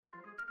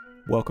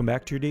Welcome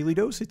back to your Daily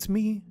Dose. It's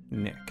me,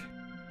 Nick.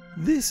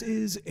 This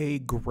is a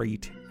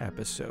great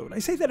episode. I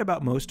say that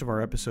about most of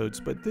our episodes,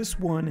 but this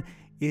one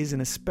is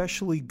an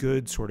especially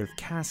good sort of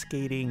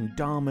cascading,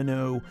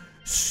 domino,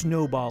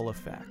 snowball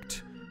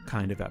effect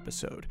kind of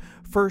episode.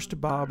 First,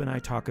 Bob and I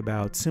talk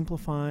about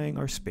simplifying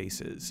our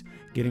spaces,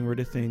 getting rid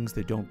of things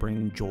that don't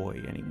bring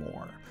joy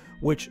anymore,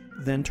 which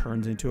then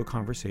turns into a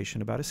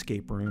conversation about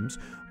escape rooms,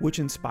 which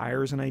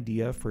inspires an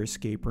idea for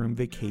escape room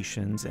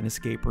vacations and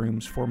escape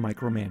rooms for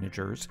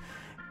micromanagers.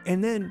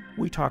 And then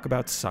we talk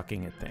about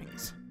sucking at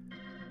things.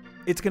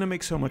 It's going to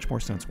make so much more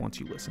sense once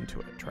you listen to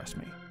it, trust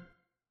me.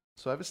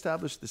 So I've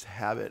established this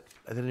habit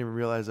I didn't even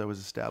realize I was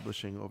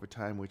establishing over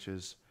time, which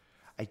is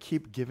I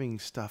keep giving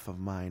stuff of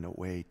mine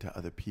away to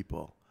other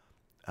people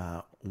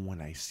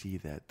when I see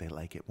that they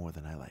like it more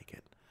than I like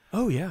it.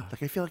 Oh, yeah.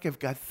 Like I feel like I've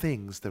got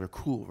things that are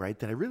cool, right,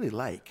 that I really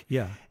like.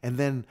 Yeah. And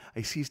then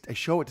I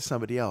show it to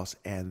somebody else,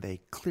 and they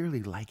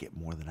clearly like it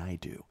more than I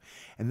do.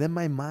 And then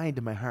my mind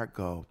and my heart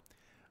go,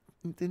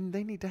 then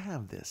they need to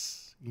have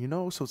this, you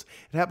know? So it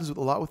happens a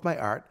lot with my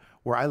art,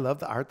 where I love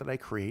the art that I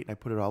create, and I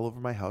put it all over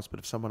my house. But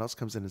if someone else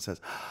comes in and says,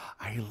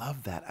 I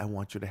love that, I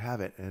want you to have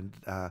it. And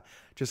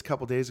just a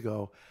couple days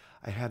ago,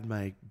 I had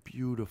my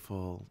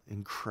beautiful,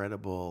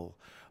 incredible,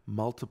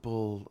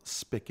 multiple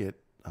spigot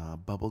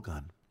bubble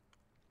gun.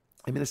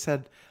 I mean, it's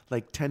had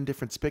like 10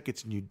 different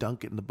spigots, and you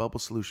dunk it in the bubble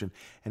solution,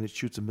 and it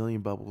shoots 1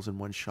 million bubbles in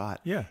one shot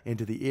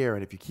into the air.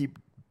 And if you keep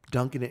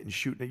dunking it and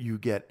shooting it, you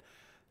get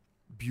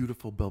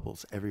beautiful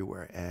bubbles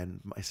everywhere.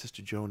 And my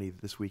sister Joni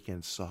this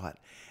weekend saw it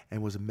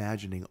and was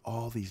imagining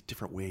all these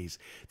different ways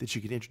that she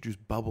could introduce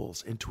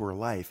bubbles into her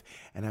life.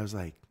 And I was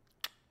like,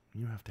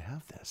 you have to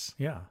have this.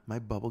 Yeah. My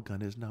bubble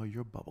gun is now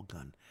your bubble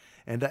gun.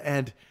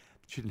 And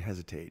she didn't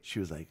hesitate. She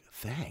was like,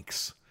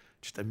 thanks.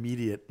 Just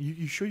immediate.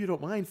 You sure you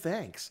don't mind?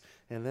 Thanks.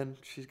 And then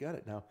she's got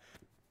it now.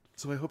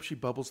 So I hope she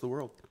bubbles the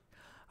world.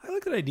 I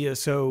like that idea.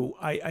 So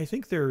I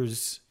think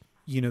there's,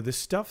 the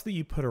stuff that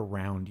you put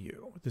around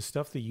you, the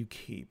stuff that you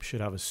keep should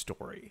have a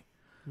story.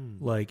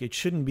 Like it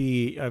shouldn't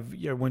be, I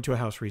went to a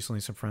house recently,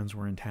 some friends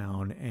were in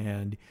town,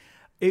 and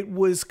it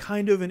was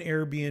kind of an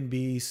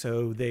Airbnb.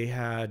 So they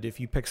had, if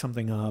you pick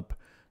something up,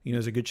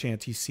 there's a good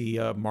chance you see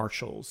a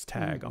Marshall's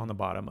tag on the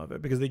bottom of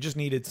it, because they just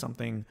needed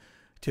something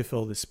to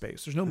fill this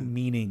space. There's no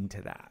meaning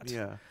to that.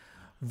 Yeah.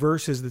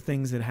 Versus the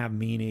things that have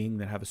meaning,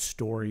 that have a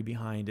story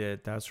behind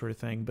it, that sort of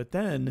thing. But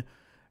then,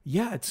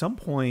 at some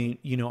point,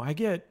 I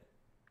get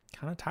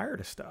kind of tired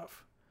of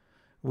stuff,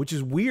 which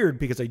is weird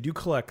because I do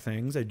collect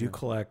things. I do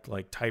collect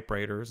like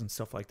typewriters and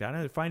stuff like that. And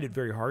I find it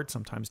very hard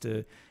sometimes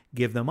to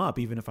give them up,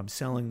 even if I'm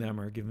selling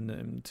them or giving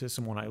them to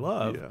someone I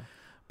love. Yeah.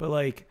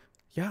 But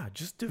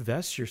just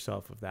divest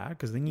yourself of that,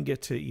 because then you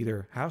get to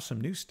either have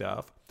some new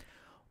stuff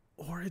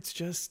or it's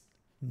just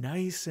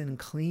nice and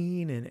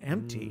clean and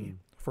empty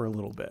for a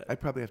little bit. I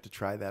probably have to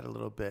try that a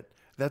little bit.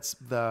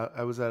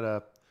 I was at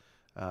a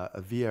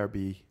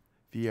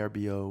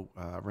VRBO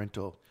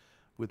rental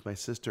with my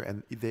sister,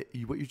 and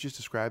what you just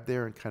described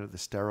there, and kind of the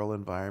sterile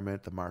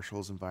environment, the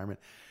Marshall's environment,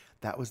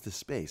 that was the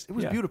space. It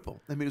was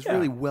beautiful. I mean, it was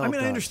really well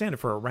done. I understand it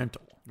for a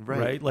rental,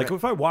 right? Like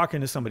if I walk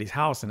into somebody's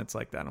house and it's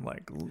like that, I'm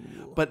like, ooh.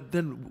 But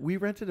then we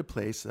rented a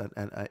place, an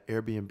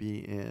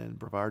Airbnb in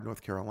Brevard,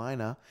 North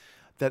Carolina,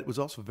 that was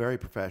also very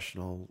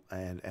professional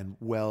and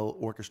well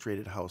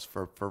orchestrated house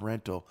for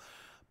rental,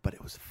 but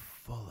it was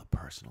full of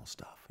personal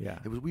stuff. Yeah.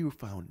 We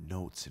found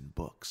notes in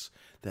books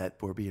that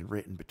were being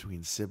written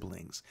between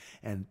siblings,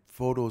 and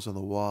photos on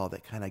the wall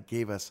that kind of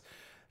gave us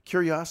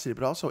curiosity,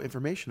 but also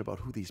information about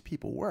who these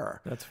people were.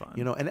 That's fun.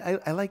 And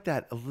I like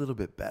that a little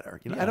bit better.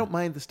 I don't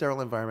mind the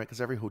sterile environment, because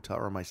every hotel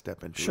room I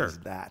step into is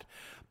that.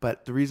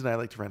 But the reason I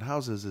like to rent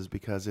houses is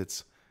because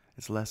it's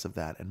less of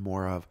that and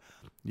more of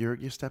you're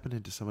stepping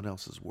into someone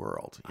else's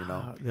world.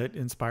 That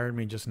inspired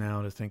me just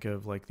now to think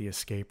of like the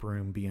escape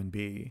room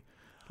B&B.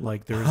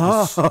 Like there's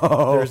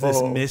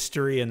this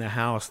mystery in the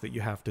house that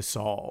you have to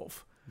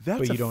solve,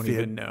 but you don't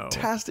even know.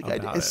 Fantastic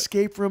idea.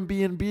 Escape room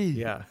B&B.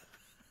 Yeah.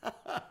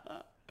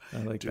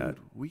 I like that.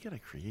 We got to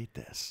create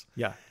this.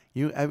 Yeah.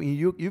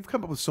 You've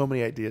come up with so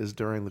many ideas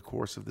during the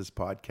course of this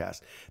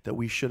podcast that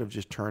we should have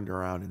just turned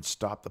around and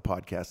stopped the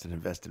podcast and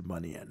invested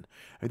money in.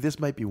 This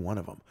might be one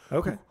of them.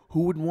 Okay.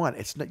 Who wouldn't want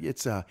it?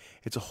 It's a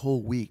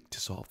whole week to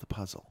solve the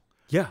puzzle.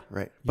 Yeah.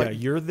 Right. But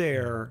you're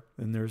there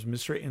and there's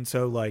mystery. And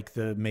so like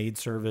the maid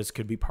service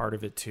could be part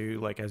of it too.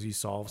 Like as you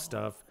solve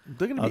stuff,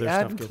 they're going to be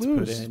adding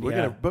clues.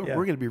 We're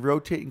going to be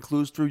rotating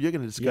clues through. You're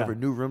going to discover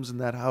new rooms in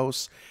that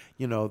house,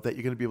 that you're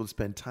going to be able to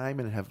spend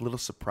time in and have little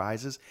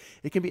surprises.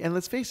 It can be, and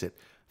let's face it,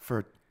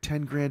 for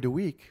 $10,000 a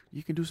week,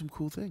 you can do some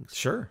cool things.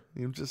 Sure.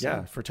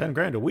 For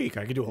 $10,000 a week,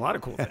 I could do a lot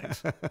of cool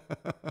things.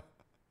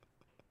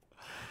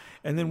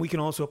 And then we can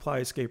also apply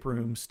escape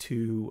rooms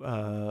to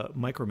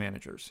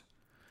micromanagers.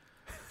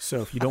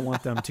 So if you don't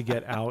want them to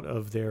get out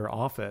of their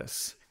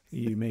office,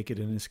 you make it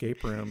an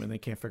escape room and they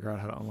can't figure out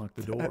how to unlock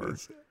the door. That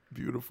is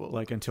beautiful.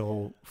 Like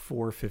until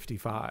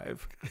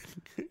 4:55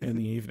 in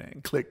the evening.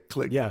 Click,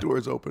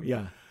 doors open.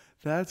 Yeah.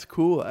 That's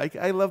cool.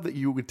 I love that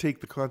you would take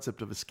the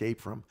concept of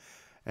escape room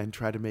and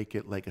try to make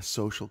it like a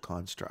social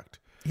construct.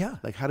 Yeah.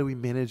 Like, how do we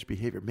manage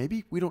behavior?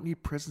 Maybe we don't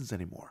need prisons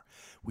anymore.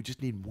 We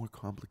just need more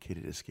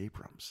complicated escape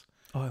rooms,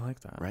 Oh, I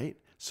like that. right?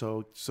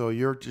 So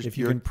you're just If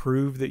you can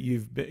prove that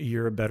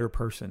you're a better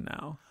person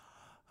now.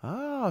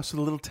 so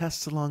the little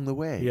tests along the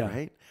way, Yeah.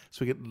 right?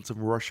 So we get some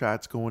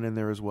Rorschachs going in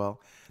there as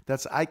well.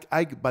 That's I.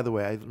 By the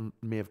way, I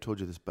may have told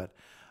you this, but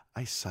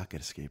I suck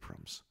at escape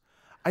rooms.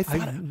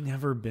 I've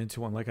never been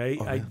to one. Like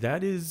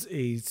that is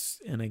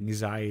an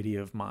anxiety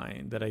of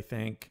mine that I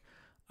think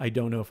I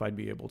don't know if I'd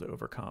be able to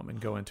overcome and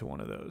go into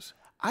one of those.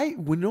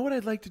 Know what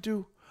I'd like to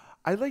do?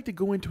 I'd like to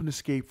go into an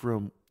escape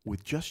room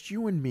with just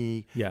you and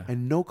me, Yeah.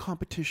 and no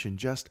competition,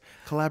 just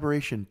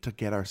collaboration to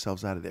get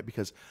ourselves out of there.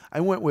 Because I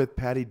went with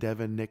Patty,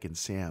 Devin, Nick, and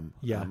Sam,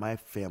 Yeah. my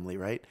family,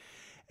 right?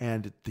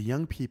 And the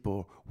young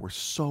people were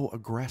so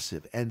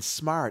aggressive and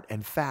smart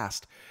and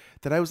fast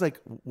that I was like,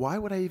 why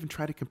would I even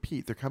try to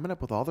compete? They're coming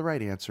up with all the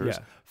right answers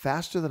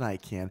faster than I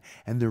can,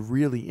 and they're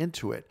really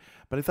into it.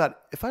 But I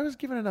thought, if I was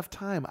given enough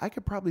time, I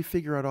could probably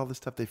figure out all the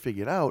stuff they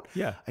figured out.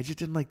 Yeah. I just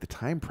didn't like the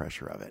time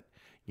pressure of it,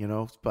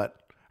 But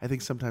I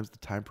think sometimes the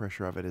time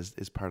pressure of it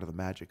is part of the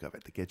magic of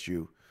it that gets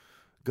you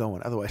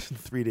going. Otherwise,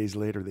 3 days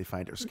later, they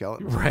find our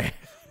skeletons. Right.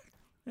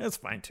 That's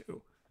fine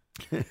too.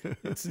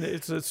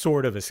 It's a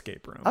sort of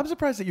escape room. I'm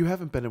surprised that you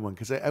haven't been in one,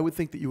 because I would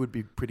think that you would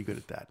be pretty good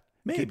at that.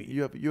 Maybe.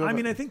 You have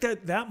I think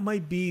that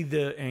might be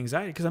the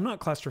anxiety, because I'm not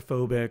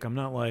claustrophobic. I'm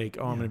not like,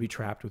 I'm going to be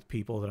trapped with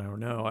people that I don't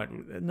know.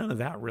 None of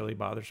that really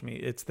bothers me.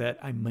 It's that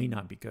I may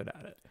not be good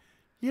at it.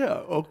 Yeah.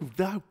 Oh,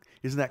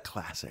 isn't that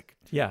classic?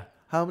 Yeah.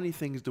 How many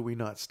things do we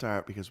not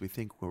start because we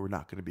think we're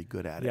not going to be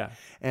good at it? Yeah.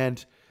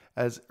 And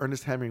as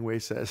Ernest Hemingway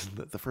says,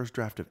 the first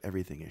draft of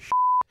everything is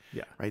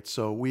Yeah. right?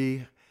 So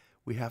we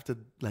have to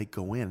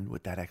go in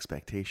with that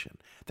expectation.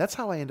 That's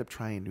how I end up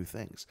trying new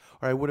things.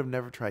 Or I would have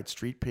never tried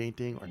street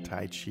painting or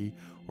Tai Chi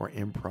or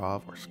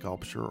improv or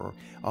sculpture or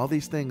all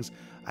these things.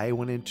 I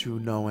went into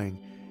knowing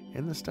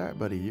in the start,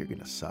 buddy, you're going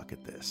to suck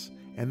at this.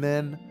 And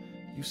then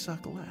you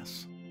suck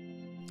less.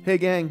 Hey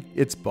gang,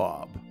 it's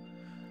Bob.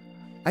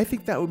 I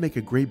think that would make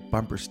a great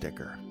bumper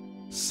sticker.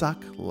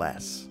 Suck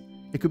less.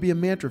 It could be a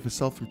mantra for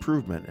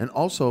self-improvement and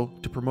also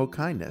to promote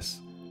kindness.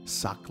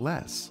 Suck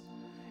less.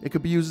 It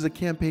could be used as a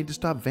campaign to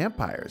stop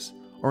vampires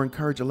or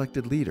encourage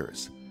elected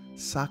leaders.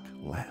 Suck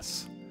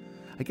less.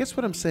 I guess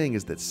what I'm saying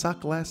is that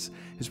suck less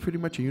is pretty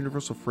much a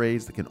universal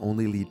phrase that can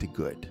only lead to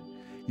good.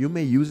 You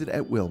may use it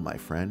at will, my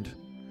friend.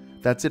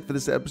 That's it for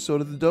this episode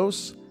of The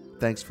Dose.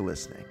 Thanks for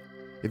listening.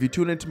 If you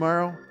tune in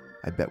tomorrow,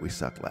 I bet we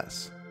suck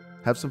less.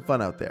 Have some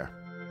fun out there.